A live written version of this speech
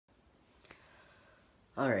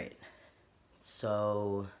Alright,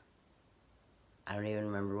 so I don't even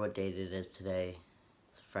remember what date it is today.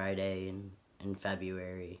 It's a Friday in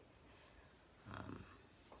February.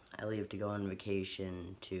 I leave to go on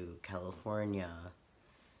vacation to California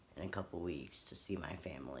in a couple weeks to see my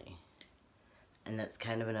family. And that's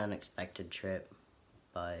kind of an unexpected trip,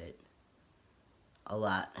 but a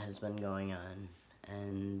lot has been going on,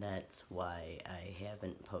 and that's why I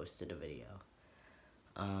haven't posted a video.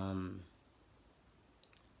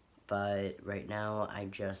 But right now I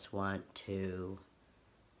just want to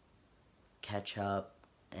catch up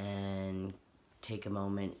and take a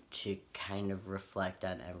moment to kind of reflect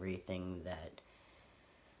on everything that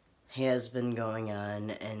has been going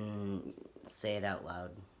on and say it out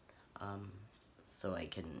loud, so I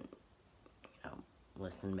can,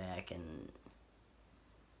 listen back and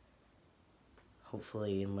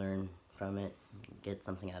hopefully learn from it, get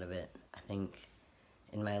something out of it. I think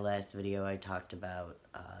in my last video I talked about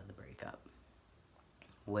the breakup,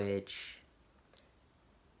 which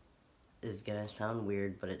is gonna sound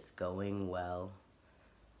weird, but it's going well.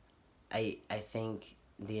 I think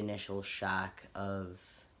the initial shock of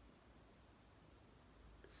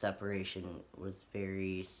separation was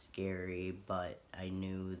very scary, but I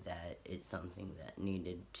knew that it's something that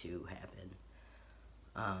needed to happen.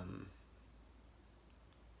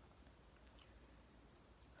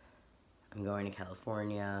 I'm going to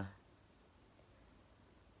California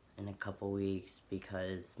in a couple weeks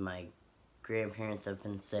because my grandparents have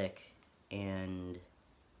been sick, and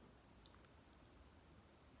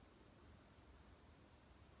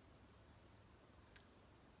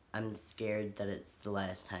I'm scared that it's the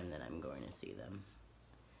last time that I'm going to see them.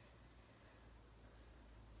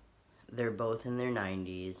 They're both in their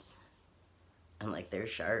 90s, and they're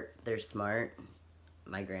sharp, they're smart.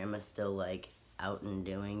 My grandma's still out and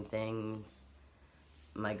doing things.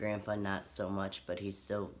 My grandpa not so much, but he's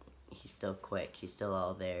still quick, he's still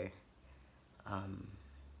all there.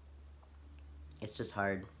 It's just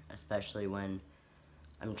hard, especially when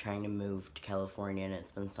I'm trying to move to California, and it's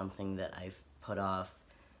been something that I've put off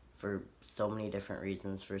for so many different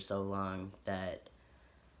reasons for so long, that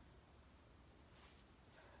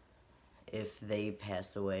if they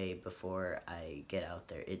pass away before I get out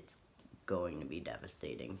there, it's going to be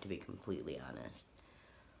devastating, to be completely honest.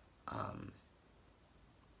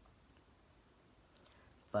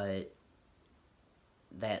 But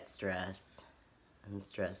that stress, and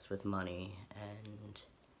stress with money, and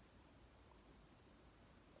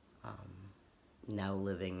now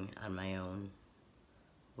living on my own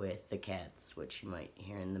with the cats, which you might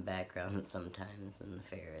hear in the background sometimes, and the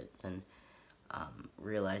ferrets, and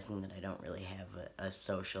realizing that I don't really have a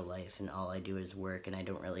social life, and all I do is work, and I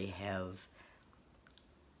don't really have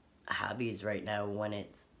hobbies right now when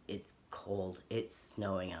it's cold. It's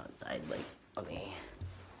snowing outside. Let me...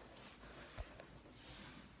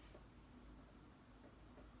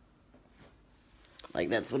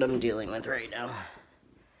 that's what I'm dealing with right now.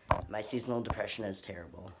 My seasonal depression is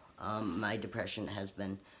terrible. My depression has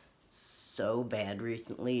been so bad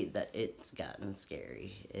recently that it's gotten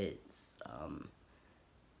scary.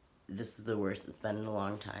 This is the worst it's been in a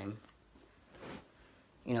long time.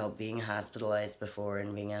 Being hospitalized before,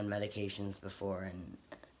 and being on medications before, and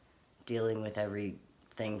dealing with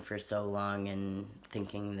everything for so long, and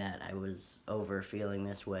thinking that I was over feeling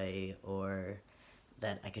this way, or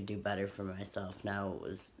that I could do better for myself. Now it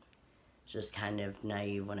was just kind of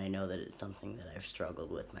naive when I know that it's something that I've struggled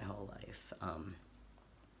with my whole life.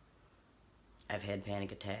 I've had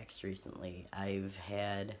panic attacks recently. I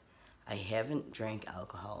haven't drank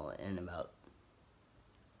alcohol in about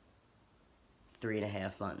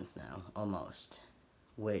 3.5 months now, almost,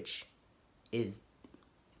 which is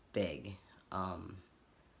big. I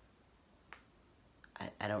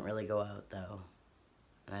don't really go out, though.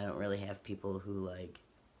 I don't really have people who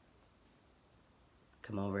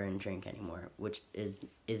come over and drink anymore, which is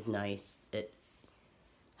nice. It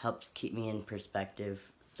helps keep me in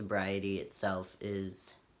perspective. Sobriety itself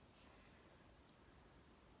it's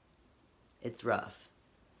rough.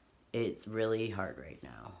 It's really hard right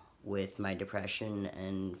now with my depression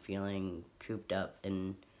and feeling cooped up,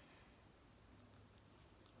 and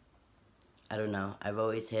I don't know. I've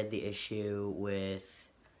always had the issue with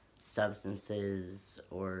substances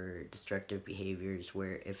or destructive behaviors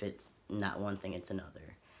where if it's not one thing, it's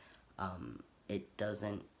another. It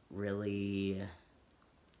doesn't really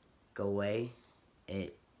go away.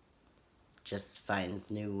 It just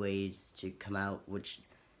finds new ways to come out, which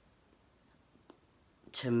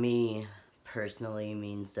to me personally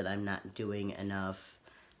means that I'm not doing enough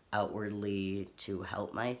outwardly to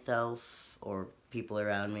help myself or people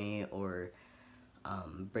around me, or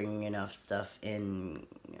bringing enough stuff in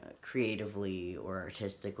creatively or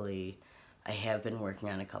artistically. I have been working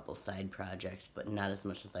on a couple side projects, but not as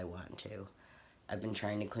much as I want to. I've been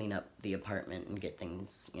trying to clean up the apartment and get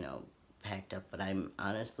things, packed up, but I'm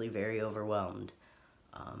honestly very overwhelmed.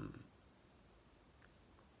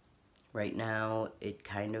 Right now, it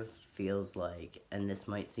kind of feels like, and this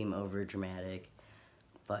might seem over dramatic,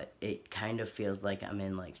 but it kind of feels like I'm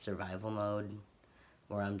in like survival mode,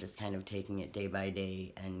 where I'm just kind of taking it day by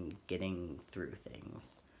day and getting through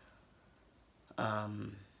things. I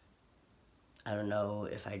don't know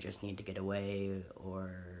if I just need to get away,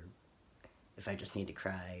 or if I just need to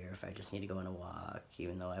cry, or if I just need to go on a walk,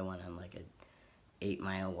 even though I went on like a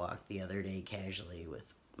 8-mile walk the other day casually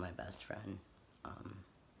with my best friend.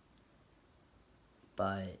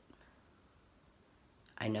 But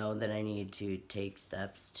I know that I need to take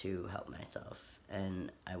steps to help myself,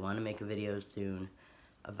 and I want to make a video soon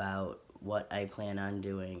about what I plan on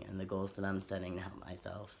doing and the goals that I'm setting to help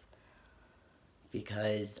myself,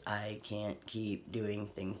 because I can't keep doing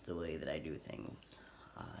things the way that I do things.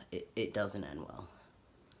 It doesn't end well.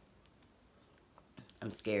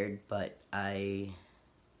 I'm scared, but I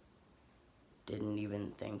didn't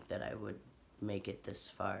even think that I would make it this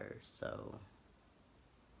far, so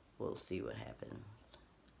we'll see what happens.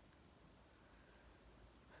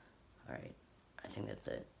 Alright, I think that's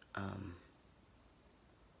it.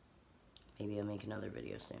 Maybe I'll make another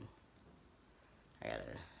video soon. I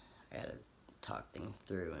gotta talk things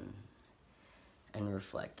through and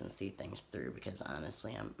reflect and see things through, because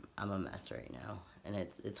honestly I'm a mess right now, and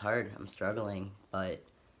it's hard. I'm struggling, but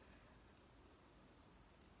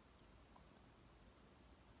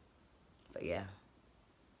yeah.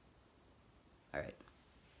 Alright.